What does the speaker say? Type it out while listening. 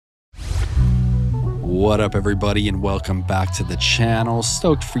What up, everybody, and welcome back to the channel.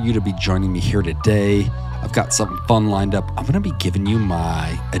 Stoked for you to be joining me here today. I've got something fun lined up. I'm going to be giving you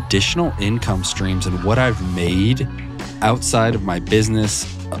my additional income streams and what I've made outside of my business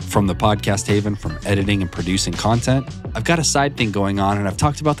from the Podcast Haven, from editing and producing content. I've got a side thing going on, and I've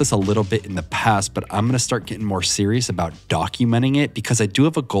talked about this a little bit in the past, but I'm going to start getting more serious about documenting it because I do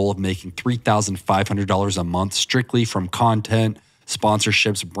have a goal of making $3,500 a month strictly from content,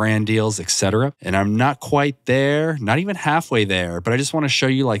 sponsorships, brand deals, etc. And I'm not quite there, not even halfway there, but I just want to show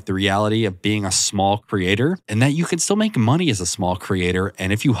you like the reality of being a small creator and that you can still make money as a small creator.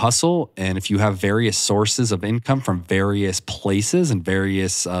 And if you hustle and if you have various sources of income from various places and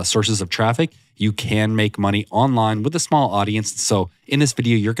various sources of traffic, you can make money online with a small audience. So in this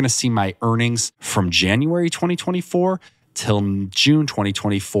video, you're going to see my earnings from January 2024 till June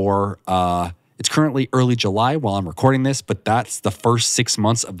 2024. It's currently early July while I'm recording this, but that's the first 6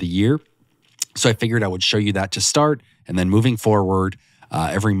 months of the year. So I figured I would show you that to start. And then moving forward,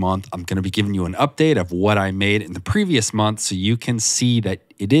 every month, I'm going to be giving you an update of what I made in the previous month so you can see that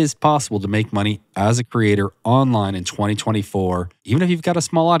it is possible to make money as a creator online in 2024, even if you've got a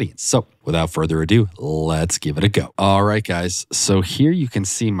small audience. So without further ado, let's give it a go. All right, guys. So here you can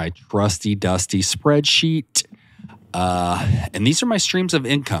see my trusty, dusty spreadsheet. And these are my streams of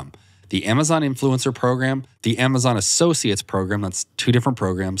income. The Amazon Influencer Program, the Amazon Associates Program, that's two different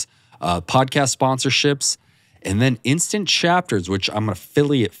programs, podcast sponsorships, and then Instant Chapters, which I'm an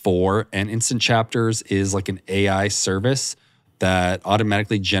affiliate for. And Instant Chapters is like an AI service that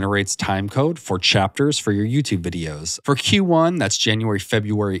automatically generates time code for chapters for your YouTube videos. For Q1, that's January,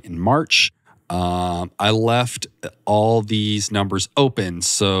 February, and March. I left all these numbers open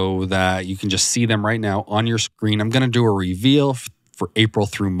so that you can just see them right now on your screen. I'm going to do a reveal for April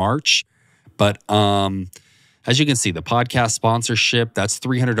through March. But as you can see, the podcast sponsorship, that's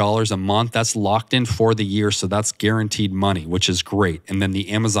 $300 a month. That's locked in for the year. So that's guaranteed money, which is great. And then the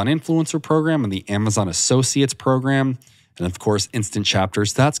Amazon Influencer Program and the Amazon Associates Program, and of course, Instant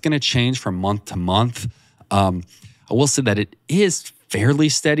Chapters, that's going to change from month to month. I will say that it is fairly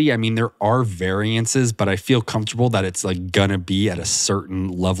steady. I mean, there are variances, but I feel comfortable that it's like gonna be at a certain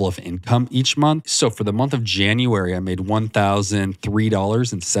level of income each month. So for the month of January, I made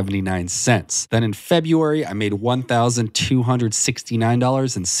 $1,003.79. Then in February, I made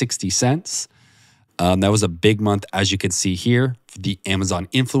 $1,269.60. That was a big month, as you can see here, for the Amazon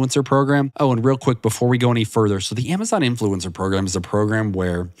Influencer Program. Oh, and real quick, before we go any further, so the Amazon Influencer Program is a program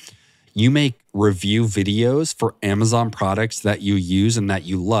where you make review videos for Amazon products that you use and that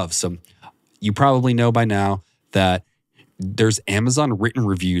you love. So you probably know by now that there's Amazon written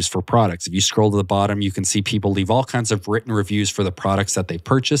reviews for products. If you scroll to the bottom, you can see people leave all kinds of written reviews for the products that they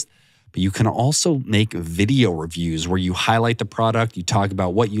purchased. But you can also make video reviews where you highlight the product, you talk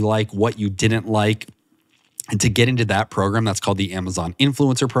about what you like, what you didn't like. And to get into that program, that's called the Amazon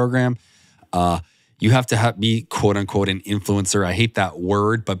Influencer Program. You have to be quote unquote an influencer. I hate that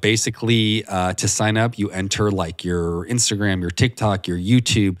word, but basically to sign up, you enter like your Instagram, your TikTok, your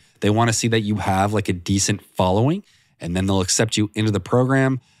YouTube. They want to see that you have like a decent following, and then they'll accept you into the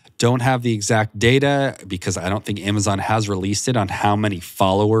program. Don't have the exact data because I don't think Amazon has released it on how many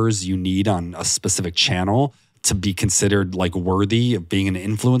followers you need on a specific channel to be considered like worthy of being an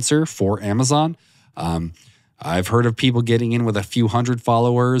influencer for Amazon. I've heard of people getting in with a few hundred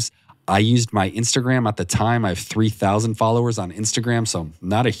followers. I used my Instagram at the time. I have 3,000 followers on Instagram, so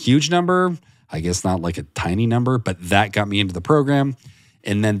not a huge number. I guess not like a tiny number, but that got me into the program.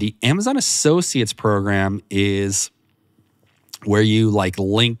 And then the Amazon Associates Program is where you like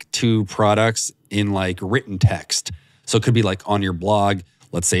link to products in like written text. So it could be like on your blog.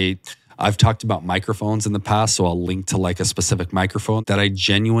 Let's say I've talked about microphones in the past, so I'll link to like a specific microphone that I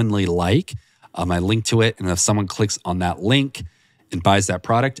genuinely like. I link to it, and if someone clicks on that link and buys that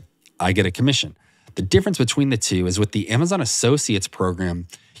product, I get a commission. The difference between the two is with the Amazon Associates Program,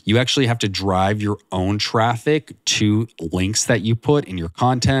 you actually have to drive your own traffic to links that you put in your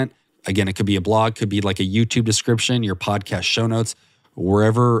content. Again, it could be a blog, could be like a YouTube description, your podcast show notes,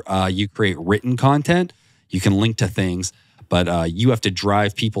 wherever you create written content, you can link to things, but you have to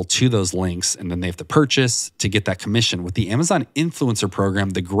drive people to those links and then they have to purchase to get that commission. With the Amazon Influencer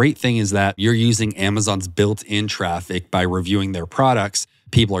Program, the great thing is that you're using Amazon's built-in traffic by reviewing their products.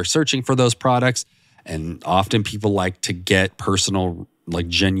 People are searching for those products, and often people like to get personal, like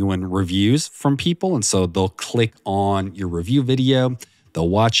genuine reviews from people. And so they'll click on your review video, they'll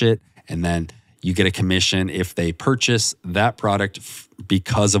watch it, and then you get a commission if they purchase that product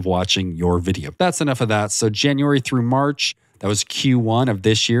because of watching your video. That's enough of that. So January through March, that was Q1 of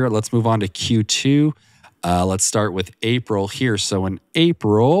this year. Let's move on to Q2. Let's start with April here. So in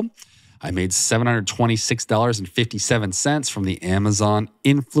April, I made $726.57 from the Amazon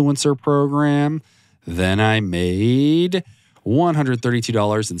Influencer Program. Then I made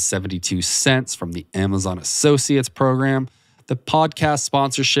 $132.72 from the Amazon Associates Program. The podcast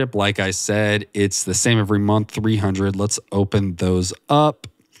sponsorship, like I said, it's the same every month, $300. Let's open those up.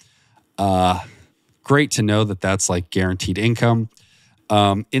 Great to know that that's like guaranteed income.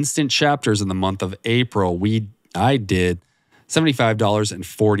 Instant Chapters in the month of April, I did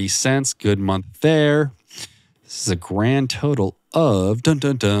 $75.40. Good month there. This is a grand total of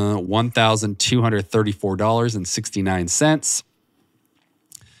 $1,234.69.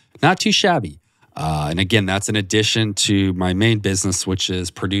 Not too shabby. And again, that's in addition to my main business, which is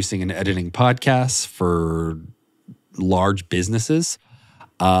producing and editing podcasts for large businesses.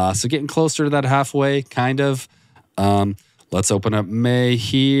 So getting closer to that halfway, kind of. Let's open up May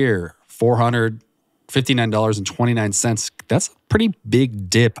here. $459.29. That's a pretty big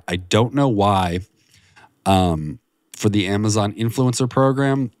dip. I don't know why. For the Amazon Influencer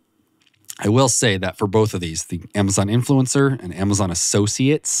Program, I will say that for both of these, the Amazon Influencer and Amazon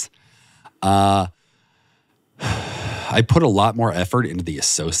Associates, I put a lot more effort into the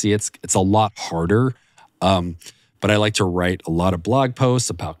Associates. It's a lot harder, but I like to write a lot of blog posts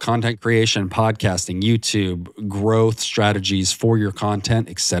about content creation, podcasting, YouTube, growth strategies for your content,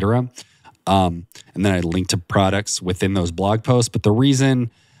 etc. And then I link to products within those blog posts. But the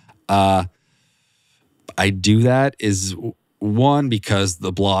reason I do that is, one, because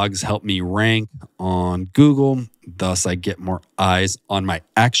the blogs help me rank on Google. Thus, I get more eyes on my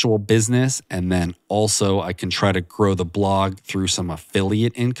actual business. And then also I can try to grow the blog through some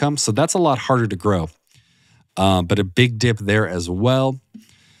affiliate income. So that's a lot harder to grow. But a big dip there as well.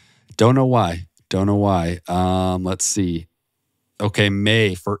 Don't know why. Let's see. Okay,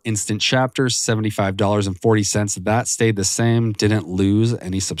 May for Instant Chapters, $75.40. That stayed the same. Didn't lose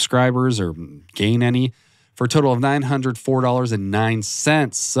any subscribers or gain any, for a total of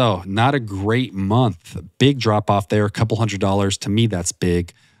 $904.09. So not a great month. A big drop off there, a couple $100. To me, that's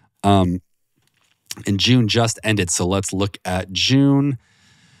big. And June just ended. So let's look at June.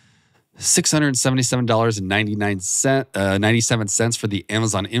 $677.97 for the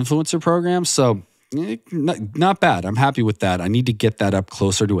Amazon Influencer Program. So not bad. I'm happy with that. I need to get that up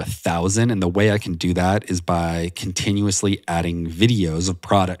closer to 1,000. And the way I can do that is by continuously adding videos of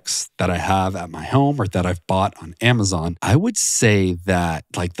products that I have at my home or that I've bought on Amazon. I would say that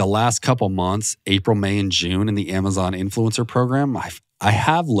like the last couple months, April, May, and June in the Amazon Influencer Program, I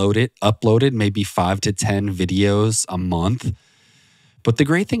have uploaded maybe 5 to 10 videos a month. But the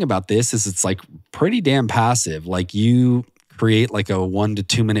great thing about this is it's like pretty damn passive. Like you create like a 1 to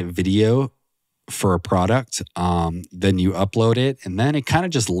 2 minute video for a product, then you upload it, and then it kind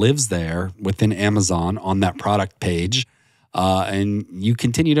of just lives there within Amazon on that product page, and you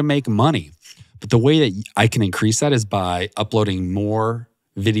continue to make money. But the way that I can increase that is by uploading more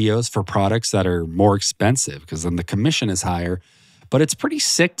videos for products that are more expensive, because then the commission is higher. But it's pretty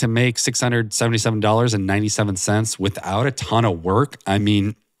sick to make $677.97 without a ton of work. I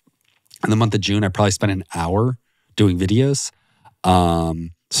mean, in the month of June, I probably spent an hour doing videos.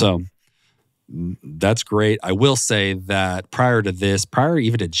 So that's great. I will say that prior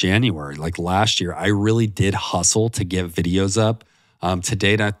even to January, like last year, I really did hustle to get videos up. To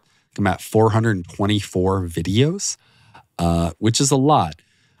date, I'm at 424 videos, which is a lot.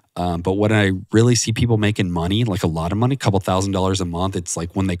 But when I really see people making money, like a lot of money, a couple $1,000s a month, it's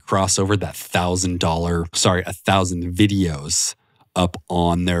like when they cross over that $1,000 videos up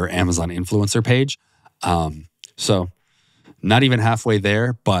on their Amazon influencer page. So not even halfway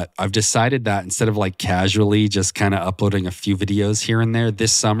there, but I've decided that instead of like casually just kind of uploading a few videos here and there,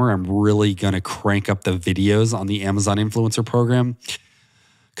 this summer, I'm really going to crank up the videos on the Amazon Influencer Program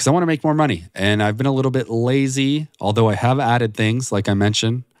because I want to make more money. And I've been a little bit lazy, although I have added things, like I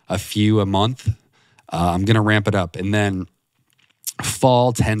mentioned, a few a month. I'm going to ramp it up. And then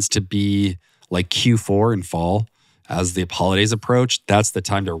fall tends to be like Q4 in fall. As the holidays approach, that's the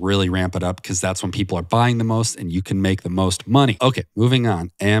time to really ramp it up because that's when people are buying the most and you can make the most money. Okay, moving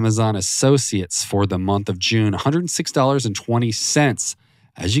on. Amazon Associates for the month of June, $106.20.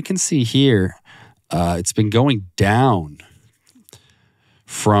 As you can see here, it's been going down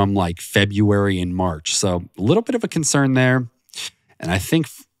from like February and March. So a little bit of a concern there. And I think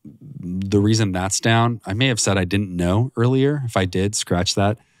the reason that's down, I may have said I didn't know earlier. If I did, scratch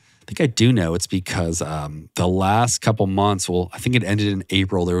that. I think I do know it's because the last couple months, I think it ended in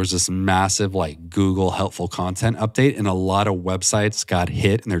April, there was this massive like Google helpful content update and a lot of websites got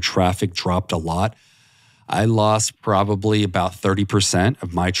hit and their traffic dropped a lot. I lost probably about 30%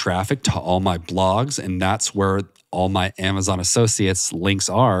 of my traffic to all my blogs, and that's where all my Amazon Associates links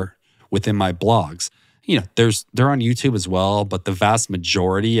are within my blogs. They're on YouTube as well, but the vast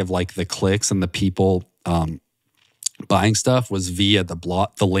majority of like the clicks and the people buying stuff was via the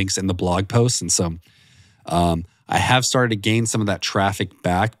links in the blog posts. And so I have started to gain some of that traffic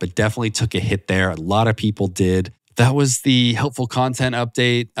back, but definitely took a hit there. A lot of people did. That was the helpful content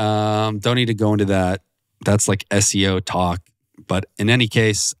update. Don't need to go into that. That's like SEO talk. But in any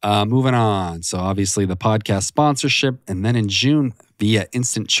case, moving on. So obviously the podcast sponsorship. And then in June, via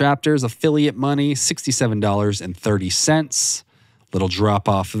Instant Chapters, affiliate money, $67.30. Little drop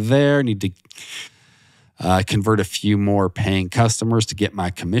off there. Need to convert a few more paying customers to get my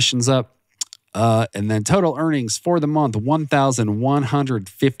commissions up. And then total earnings for the month,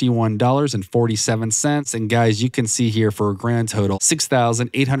 $1,151.47. And guys, you can see here for a grand total,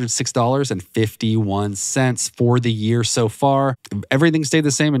 $6,806.51 for the year so far. Everything stayed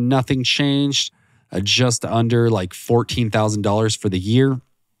the same and nothing changed. Just under like $14,000 for the year,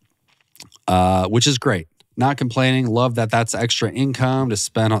 which is great. Not complaining. Love that that's extra income to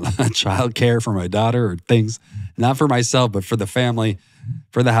spend on childcare for my daughter or things, not for myself, but for the family,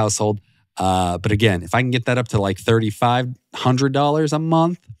 for the household. But again, if I can get that up to like $3,500 a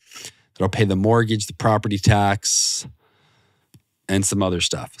month, it'll pay the mortgage, the property tax, and some other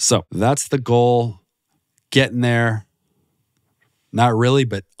stuff. So that's the goal. Getting there. Not really,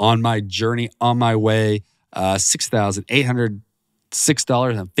 but on my journey, on my way.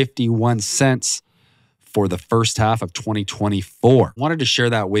 $6,806.51 for the first half of 2024. Wanted to share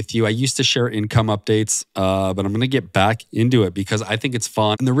that with you. I used to share income updates, but I'm going to get back into it because I think it's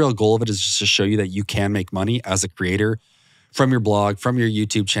fun. And the real goal of it is just to show you that you can make money as a creator from your blog, from your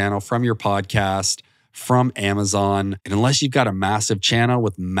YouTube channel, from your podcast, from Amazon. And unless you've got a massive channel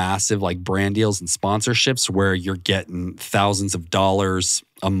with massive like brand deals and sponsorships where you're getting thousands of dollars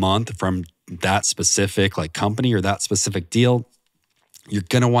a month from that specific like company or that specific deal, you're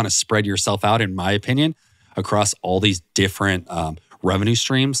going to want to spread yourself out, in my opinion, across all these different revenue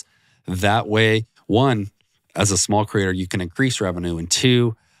streams. That way, one, as a small creator, you can increase revenue. And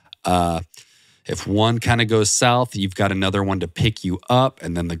two, if one kind of goes south, you've got another one to pick you up.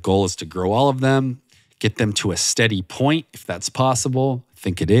 And then the goal is to grow all of them, get them to a steady point, if that's possible. I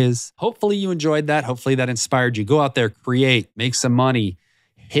think it is. Hopefully you enjoyed that. Hopefully that inspired you. Go out there, create, make some money,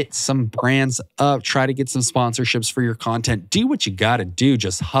 hit some brands up, try to get some sponsorships for your content. Do what you got to do.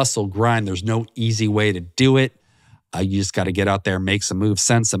 Just hustle, grind. There's no easy way to do it. You just got to get out there, make some moves,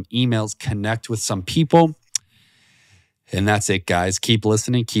 send some emails, connect with some people. And that's it, guys. Keep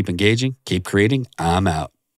listening, keep engaging, keep creating. I'm out.